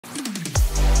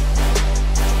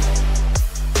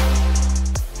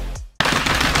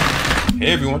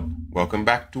Hey everyone, welcome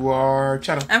back to our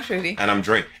channel. I'm Shruti. And I'm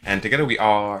Dre. And together we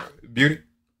are Beauty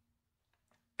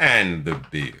and the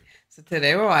Beard. So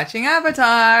today we're watching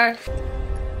Avatar.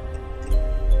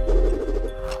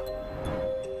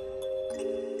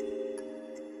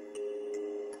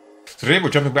 Today we're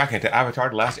jumping back into Avatar: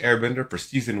 The Last Airbender for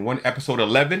Season 1, Episode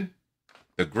 11,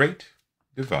 The Great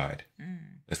Divide.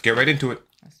 Let's get right into it.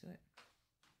 Let's do it.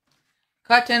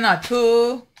 Cotton or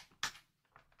two.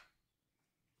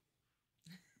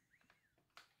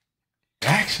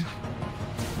 Action.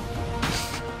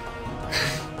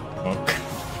 Okay.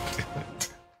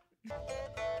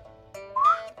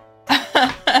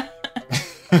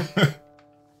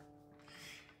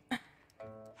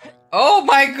 Oh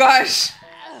my gosh.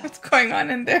 What's going on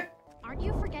in there? Aren't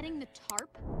you forgetting the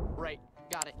tarp? Right,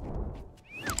 got it.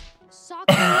 Sock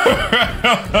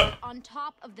on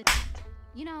top of the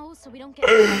you know, so we don't get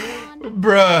on.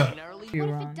 Bruh. Gnarly. You're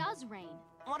What if wrong. it does rain?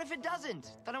 What if it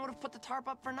doesn't? Then I would have put the tarp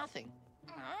up for nothing.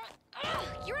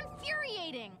 You're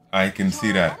infuriating. I can see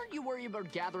Why that. don't you worry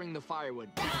about gathering the firewood?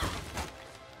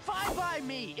 Fine by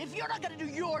me, if you're not gonna do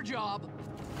your job.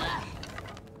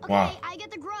 Okay, Wow. I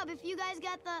get the grub if you guys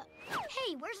get the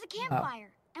Hey, where's the campfire?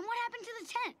 And what happened to the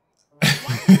tent?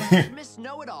 Why don't you Miss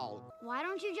Know-It-All? Why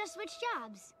don't you just switch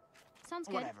jobs? Sounds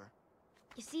good. Whatever.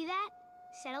 You see that?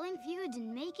 Settling feuds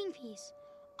and making peace.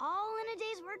 All in a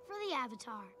day's work for the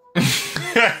Avatar.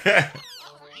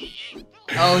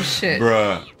 Oh shit.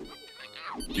 Bruh.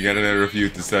 You gotta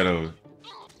refuse to settle.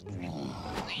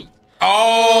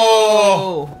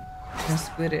 Oh! Just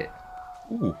split it.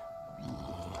 Ooh.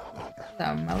 Is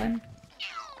that a melon?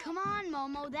 Come on,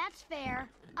 Momo, that's fair.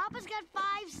 Appa's got 5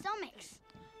 stomachs.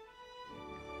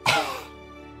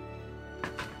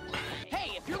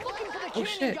 Hey, if you're looking for the Oh, canyon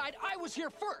shit. guide, I was here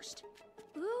first.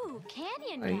 Ooh,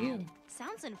 canyon Who are you? guide.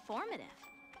 Sounds informative.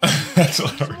 That's He's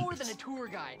hilarious. more than a tour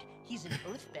guide. He's an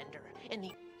earthbender. And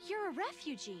the You're a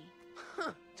refugee.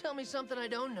 tell me something I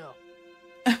don't know.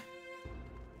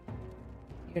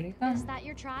 Here they Is come. that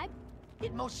your tribe?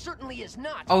 It most certainly is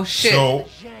not. Oh shit. So,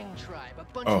 The Zhang tribe, a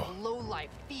bunch Oh. of low-life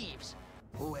thieves.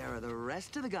 Where are the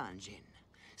rest of the Ganjin?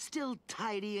 Still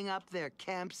tidying up their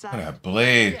campsite? what a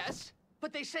blade. Yes,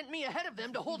 but they sent me ahead of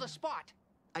them to hold a spot.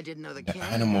 I didn't know the The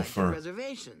camp animal had fur.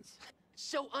 reservations.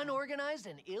 So unorganized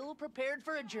and ill-prepared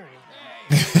for a journey.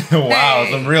 Wow,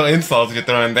 Hey. some real insults you're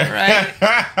throwing there.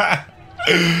 Right.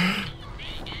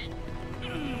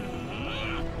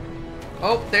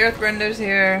 Oh, the Earthbender's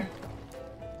here.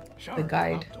 Sorry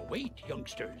guide. about the wait,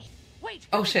 youngsters. Wait,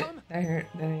 Oh here they shit. come. There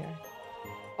they are.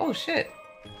 Oh shit.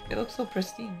 It looks so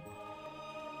pristine.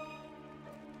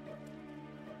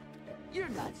 You're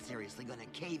not seriously gonna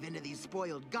cave into these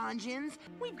spoiled Ganjins?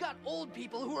 We've got old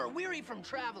people who are weary from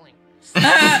traveling.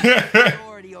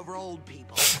 Priority over old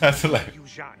people. That's hilarious. You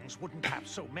Zhangs wouldn't have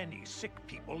so many sick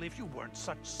people if you weren't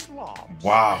such slobs.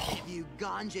 Wow. If you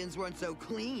Ganjins weren't so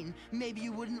clean, maybe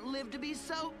you wouldn't live to be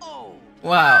so old.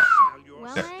 Wow. Smell your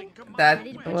Well, stink Aang, among That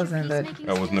ready to the put your wasn't good. peacemaking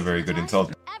That wasn't a skills very to good the insult.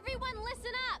 test? Everyone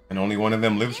listen up. And only one of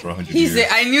them lives for 100 He's years.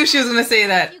 I knew she was gonna say If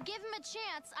that. you give him a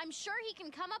chance, I'm sure he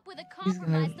can come up with a He's gonna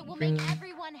compromise that will make bring-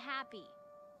 everyone happy.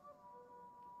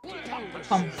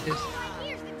 Pumped this.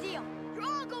 Here's the deal. You're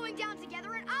all going down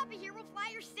together and Appa here will fly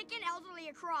your sick and elderly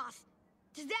across.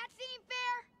 Does that seem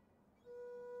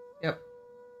fair? Yep.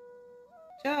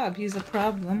 Job, he's a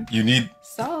problem. You need.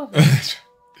 Solve.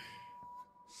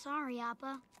 Sorry,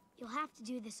 Appa. You'll have to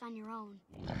do this on your own.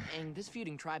 And this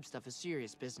feuding tribe stuff is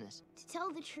serious business. To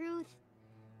tell the truth,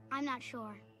 I'm not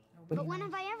sure. Nobody But when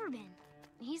knows. have I ever been?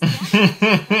 He's the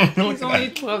He's only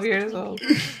 12 years old.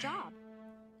 his job.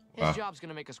 His Wow. job's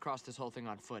gonna make us cross this whole thing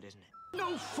on foot, isn't it?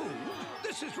 No food?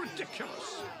 This is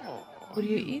ridiculous. Oh, What do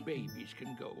you eat? Babies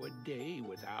can go a day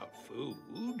without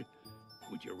food.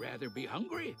 Would you rather be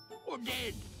hungry or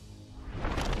dead?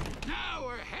 Now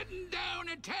we're heading down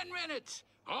in 10 minutes.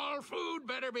 All food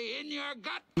better be in your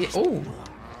gut. Yeah, oh,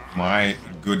 My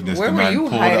goodness, Where the were man you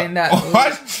pulled hiding up. that?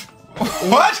 What?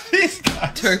 What? These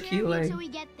guys. turkey Until leg. we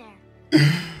get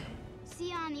there. See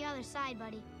you on the other side,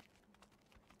 buddy.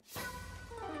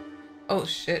 Oh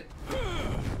shit.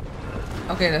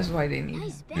 Okay, that's why they need him.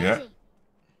 Nice Yeah. Benji.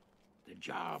 The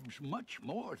job's much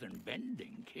more than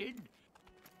bending, kid.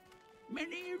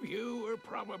 Many of you are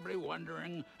probably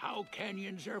wondering how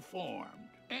canyons are formed.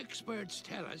 Experts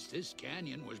tell us this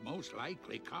canyon was most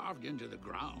likely carved into the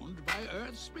ground by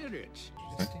earth spirits.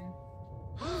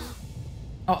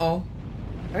 Uh-oh.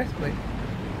 Earthquake.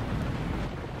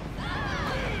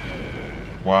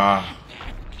 Wow.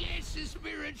 Guess the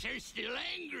spirits are still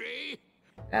angry.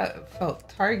 That felt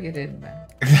targeted, man.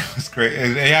 That was great.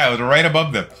 Yeah, it was right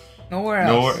above them. Nowhere else.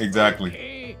 Nowhere, exactly.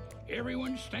 Hey,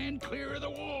 everyone stand clear of the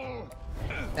wall.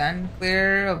 Stand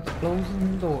clear of the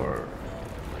closing door.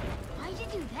 Why'd you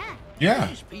do that? Yeah.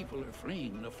 These people are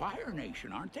fleeing the Fire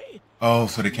Nation, aren't they? Oh,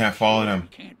 so they can't follow them.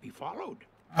 Can't be followed.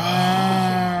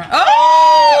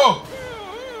 Oh!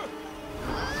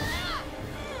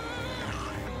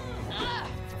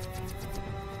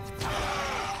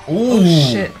 Ooh. Oh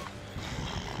shit.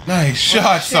 Nice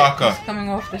shot, Shit, Sokka. he's coming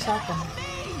off the Sokka.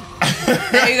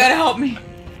 Now you gotta help me.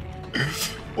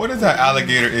 What is that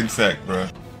alligator insect, bro?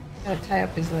 Gotta tie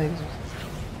up his legs.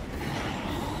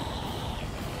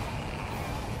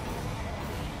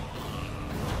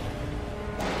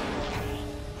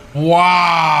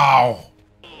 Wow.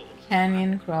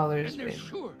 Canyon crawlers, And there's baby.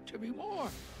 sure to be more.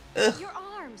 Your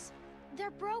arms.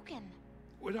 They're broken.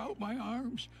 Without my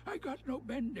arms, I got no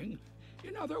bending.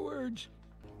 In other words,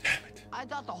 I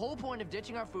thought the whole point of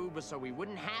ditching our food was so we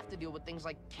wouldn't have to deal with things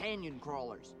like canyon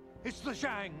crawlers. It's the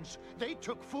Zhangs. They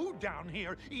took food down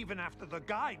here even after the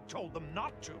guide told them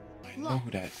not to. I know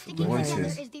who that Sticking voice together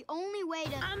is. is the only way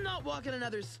to. I'm not walking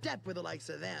another step with the likes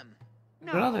of them.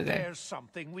 What other guy? There's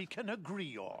something we can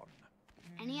agree on.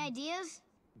 Any ideas?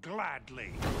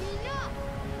 Gladly. Enough!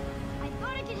 I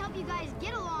thought I could help you guys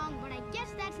get along, but I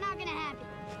guess that's not gonna happen.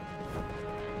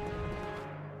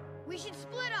 We should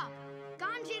split up.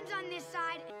 Ganjin's on this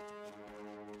side.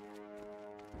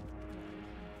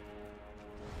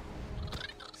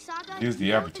 Sokka, Here's the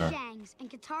you go with avatar. the Zhangs, and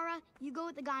Katara, you go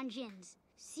with the Ganjins.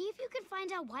 See if you can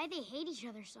find out why they hate each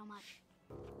other so much.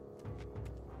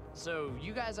 So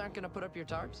you guys aren't gonna put up your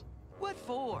tarps? What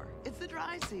for? It's the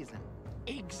dry season.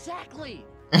 Exactly.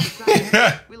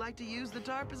 Besides, we like to use the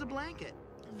tarp as a blanket.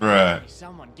 Bruh.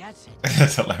 Someone gets it.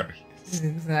 That's hilarious. This is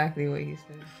exactly what he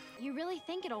said. You really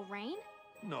think it'll rain?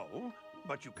 No,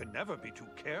 but you can never be too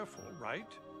careful, right?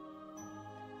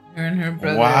 Her and her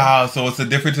brother. Wow, so it's the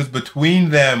differences between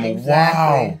them. Exactly.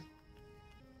 Wow.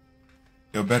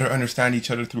 They'll better understand each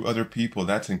other through other people.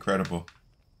 That's incredible.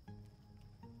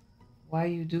 Why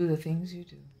you do the things you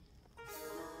do.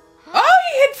 Oh,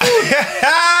 he hit food!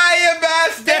 You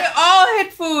bastard! They all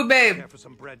hit food, babe. Care for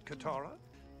some bread, Katara?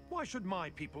 Why should my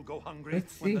people go hungry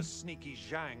Let's when the see. sneaky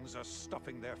Zhangs are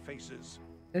stuffing their faces?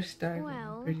 They're starving,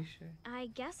 Well- I'm pretty sure. I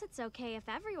guess it's okay if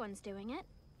everyone's doing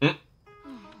it.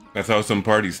 That's how some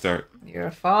parties start. You're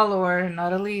a follower,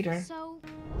 not a leader. So,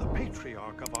 The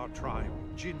patriarch of our tribe,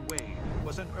 Jin Wei,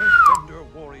 was an earthbender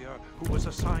warrior who was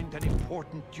assigned an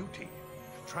important duty.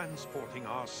 Transporting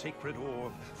our sacred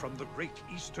orb from the Great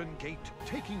Eastern Gate.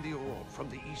 Taking the orb from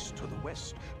the east to the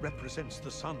west represents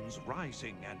the sun's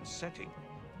rising and setting.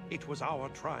 It was our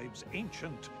tribe's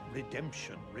ancient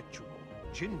redemption ritual.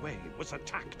 Jin Wei was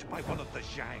attacked by one of the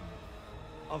Zhang,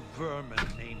 a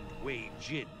vermin named Wei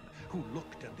Jin, who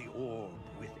looked at the orb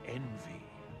with envy.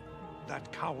 That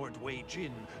coward Wei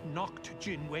Jin knocked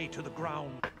Jin Wei to the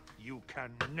ground. You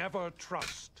can never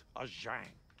trust a Zhang.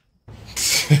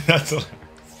 That's hilarious.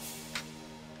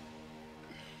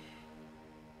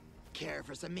 Care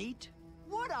for some meat?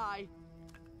 Would I?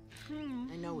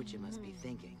 I know what you must be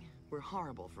thinking. We're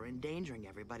horrible for endangering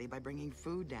everybody by bringing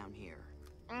food down here.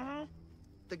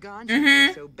 The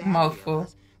Ganjin are so bad. Mouthful.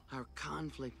 Our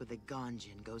conflict with the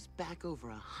Ganjin goes back over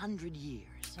 100 years.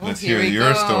 Let's Here hear we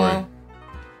your go. story.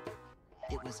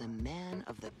 It was a man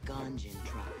of the Ganjin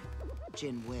tribe,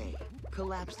 Jin Wei,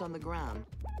 collapsed on the ground.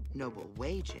 Noble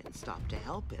Wei Jin stopped to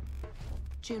help him.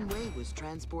 Jin Wei was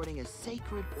transporting a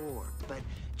sacred orb, but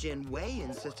Jin Wei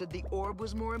insisted the orb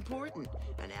was more important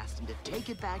and asked him to take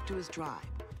it back to his tribe.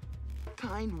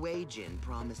 Kind Wei Jin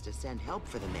promised to send help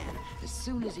for the man as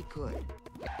soon as he could.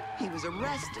 He was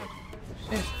arrested.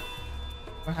 Shit.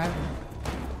 What happened?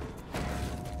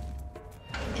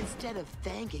 Instead of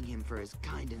thanking him for his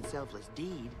kind and selfless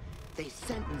deed, they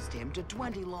sentenced him to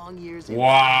 20 long years in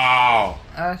Wow.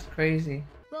 That's crazy.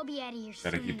 we'll be out of here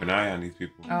Gotta soon keep an enough. eye on these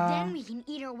people. And then we can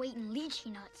eat our weight in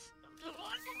lychee nuts.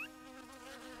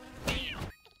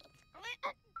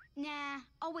 Nah,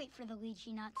 I'll wait for the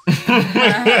lychee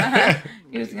nuts.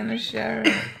 He was gonna share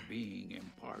it. being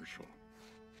impartial.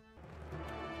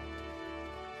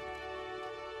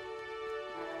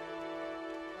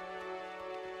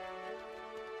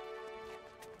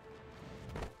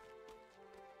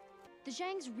 The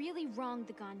Zhangs really wronged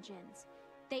the Ganjins.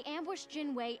 They ambushed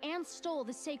Jin Wei and stole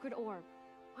the sacred orb.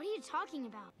 What are you talking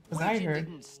about? Because I Wei Jin heard.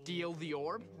 didn't steal the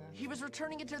orb. He was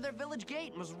returning it to their village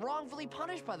gate and was wrongfully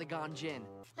punished by the Ganjin.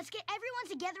 Let's get everyone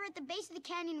together at the base of the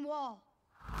canyon wall.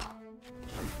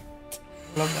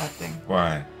 Love that thing.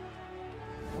 Why?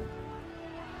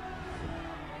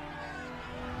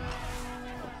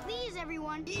 Please,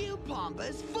 everyone. You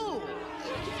pompous fool!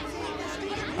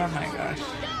 Oh my gosh.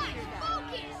 Guys,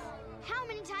 focus! How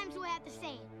many times do I have to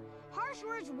say it? Hard Harsh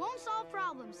words won't solve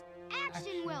problems.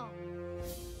 Action will.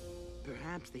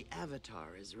 Perhaps the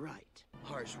Avatar is right.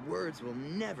 Harsh words will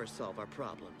never solve our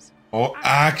problems. Oh,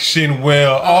 action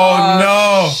will. Oh,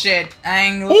 no. Shit.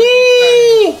 Aang.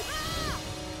 Woo!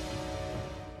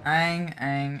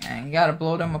 Aang. You gotta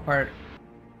blow them apart.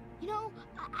 You know,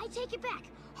 I take it back.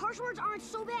 Harsh words aren't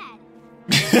so bad.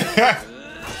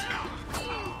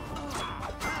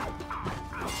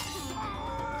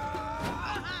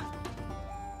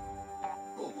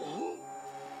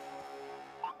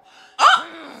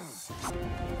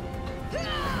 You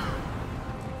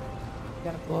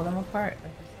gotta blow them apart.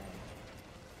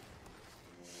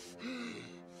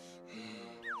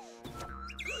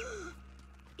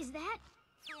 Is that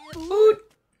Food.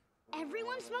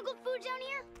 everyone smuggled food down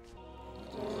here?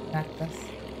 Cactus.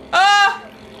 Ah!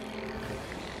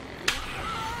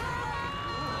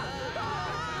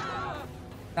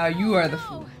 Now you are the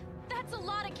food. That's a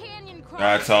lot of canyon crawlers.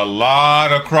 That's a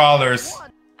lot of crawlers.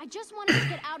 I just wanted to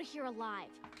get out of here alive.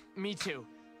 Me too.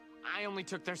 I only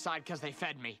took their side because they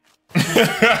fed me.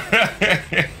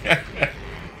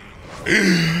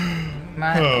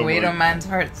 Man, Oh, weight my on man's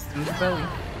hearts through the belly.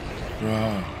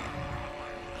 Bro.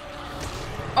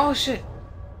 Oh shit.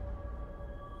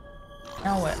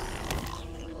 Now what?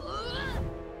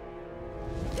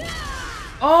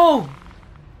 Oh!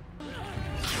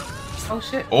 Oh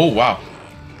shit. Oh, wow.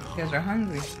 You guys are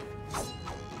hungry.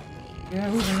 You're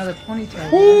gonna lose another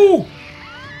ponytail. Woo!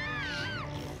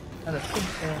 Another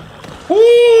pigtail.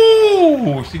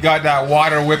 Woo! She got that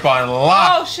water whip on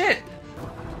lock. Oh shit!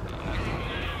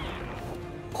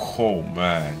 Oh,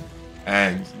 man.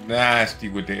 And nasty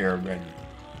with the airbender.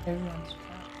 Everyone's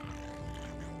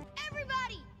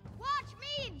Everybody, watch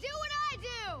me do what I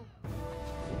do.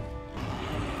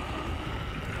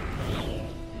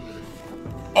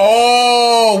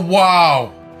 Oh,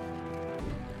 wow.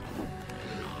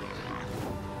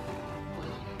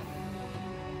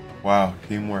 Wow,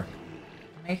 teamwork.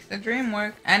 makes the dream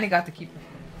work. And he got to keep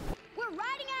it. We're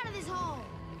riding out of this hole.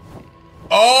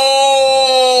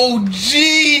 Oh,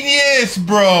 genius,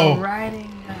 bro. Riding.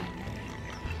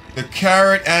 The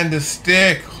carrot and the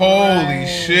stick. Holy Right.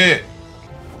 shit.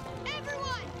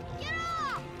 Everyone, get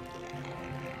off!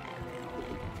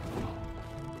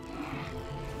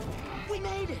 We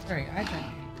made it! Sorry, I think.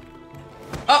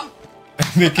 Oh!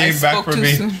 They came back spoke for too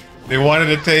me. soon. They wanted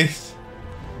a taste.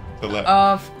 So let-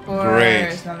 Of course.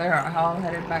 Great. Now they're all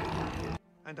headed back.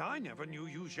 And I never knew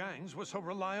you Zhangs were so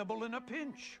reliable in a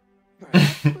pinch.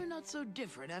 Perhaps we're not so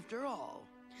different after all.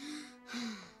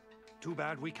 Too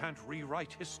bad we can't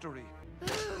rewrite history.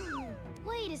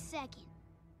 Wait a second.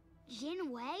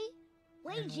 Jin Wei?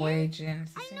 Wei Jin? Wei Jin.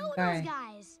 It's the I same know guy. those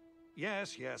guys.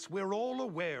 Yes, yes, we're all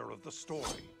aware of the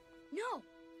story. No,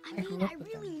 I I grew mean, up I with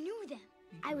really them. knew them.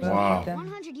 I was Wow. there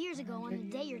 100 years ago on the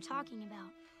day you're talking about.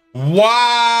 There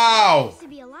Wow. used to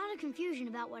be a lot of confusion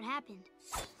about what happened.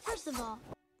 First of all,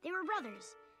 they were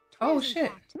brothers. Oh, Twins, in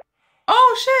shit. fact,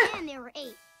 Oh shit! And they were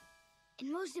 8.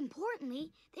 And most importantly,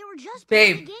 they were just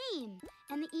Babe. playing the game.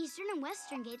 And the eastern and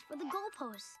western gates were the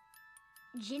goalposts.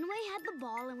 Jinwei had the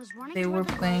ball and was running They toward were the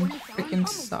goal playing when he fell and freaking fumbled.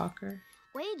 soccer.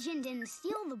 Wei Jin didn't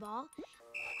steal the ball,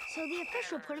 so the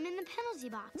official put him in the penalty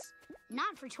box.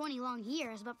 Not for 20 long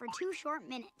years, but for 2 short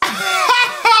minutes.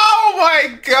 Oh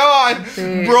my god.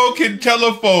 Dude. Broken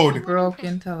telephone.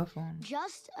 Broken telephone.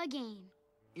 Just a game.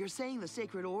 You're saying the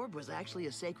sacred orb was actually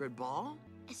a sacred ball?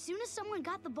 As soon as someone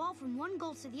got the ball from one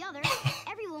goal to the other,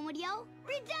 everyone would yell,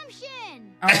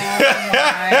 "Redemption!" Oh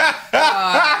my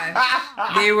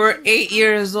god. They were 8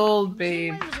 years old,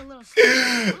 babe. Jinwei was a little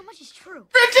scared. How much is true?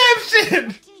 Redemption.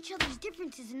 Did each other's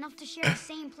differences enough to share the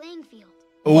same playing field.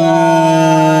 Ooh.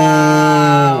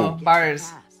 Oh, bars.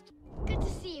 Fast. Good to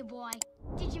see you, boy.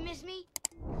 Did you miss me?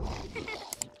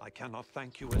 I cannot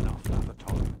thank you enough,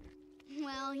 Avatar.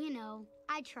 Well, you know,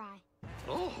 I try.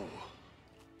 Oh,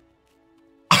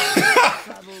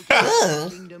 Travel to the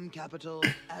kingdom capital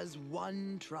as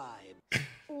one tribe.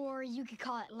 Or you could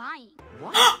call it lying.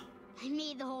 What? I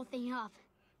made the whole thing up.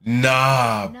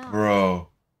 Nah, No. bro.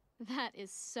 That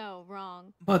is so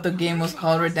wrong. But the game was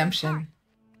called Redemption.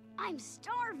 I'm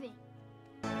starving.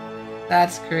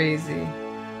 That's crazy.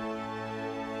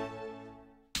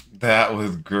 That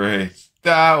was great.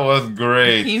 That was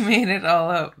great. He made it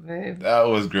all up, babe. That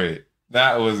was great.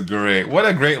 That was great. What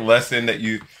a great lesson that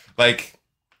you like.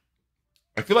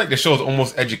 I feel like the show is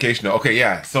almost educational. Okay,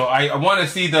 yeah. So I want to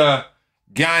see the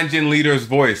Ganjin leader's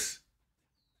voice.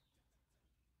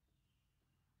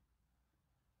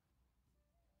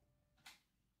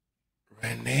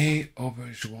 Rene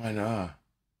Auberjois. No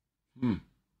idea.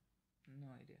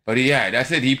 But yeah,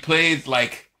 that's it. He plays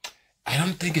like I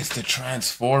don't think it's the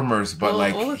Transformers, but We'll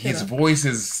like look it his up. voice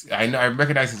is. I know I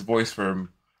recognize his voice from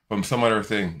some other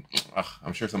thing. Ugh,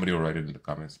 I'm sure somebody will write it in the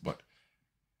comments. But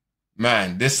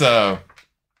man, this episode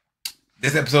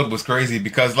was crazy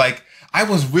because like I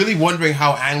was really wondering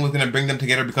how Aang was gonna bring them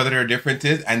together because of their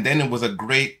differences, and then it was a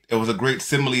great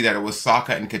simile that it was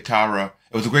Sokka and Katara.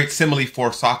 It was a great simile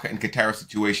for Sokka and Katara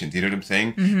situations. You know what I'm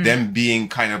saying? Mm-hmm. Them being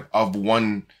kind of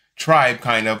one tribe,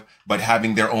 kind of, but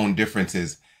having their own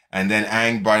differences. And then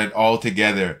Aang brought it all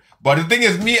together. But the thing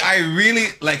is, I really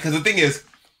like, because the thing is,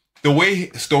 the way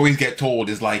stories get told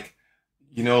is like,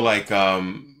 you know, like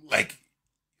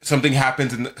something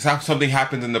happens in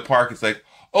the park. It's like,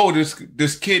 oh,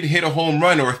 this kid hit a home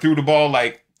run or threw the ball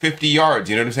like 50 yards.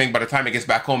 You know what I'm saying? By the time it gets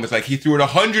back home, it's like he threw it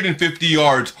 150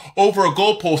 yards over a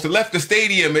goalpost and left the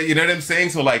stadium. You know what I'm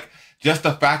saying? So like, just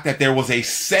the fact that there was a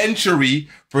century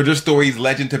for the story's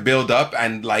legend to build up,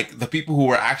 and like the people who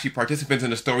were actually participants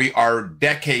in the story are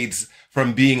decades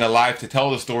from being alive to tell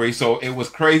the story. So it was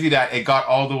crazy that it got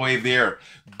all the way there.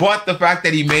 But the fact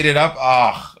that he made it up,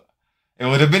 it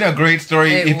would have been a great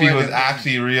story if he was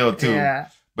actually real too. Yeah.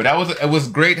 But it was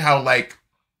great how like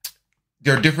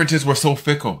their differences were so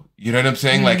fickle. You know what I'm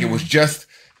saying? Like it was just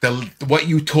what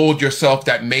you told yourself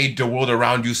that made the world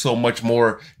around you so much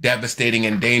more devastating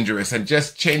and dangerous. And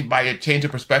just by a change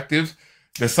of perspective,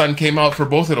 the sun came out for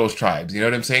both of those tribes. You know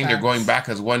what I'm saying? They're going back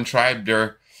as one tribe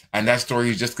there, and that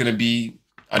story is just going to be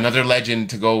another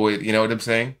legend to go with. You know what I'm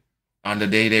saying? On the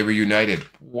day they were united.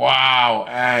 Wow,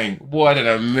 Aang, what an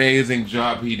amazing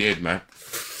job he did, man.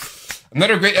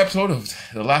 Another great episode of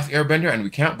The Last Airbender, and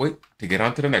we can't wait to get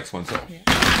on to the next one. So.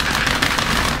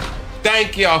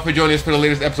 Thank y'all for joining us for the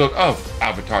latest episode of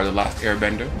Avatar: The Last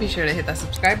Airbender. Be sure to hit that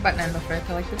subscribe button and don't forget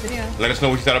to like the video. Let us know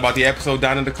what you thought about the episode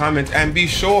down in the comments, and be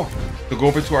sure to go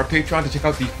over to our Patreon to check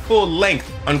out the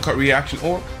full-length uncut reaction,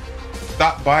 or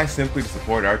stop by simply to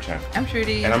support our channel. I'm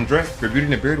Shruti. And I'm Dre. For Beauty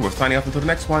and the Beard, we're signing off until the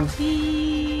next one.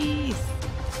 Peace.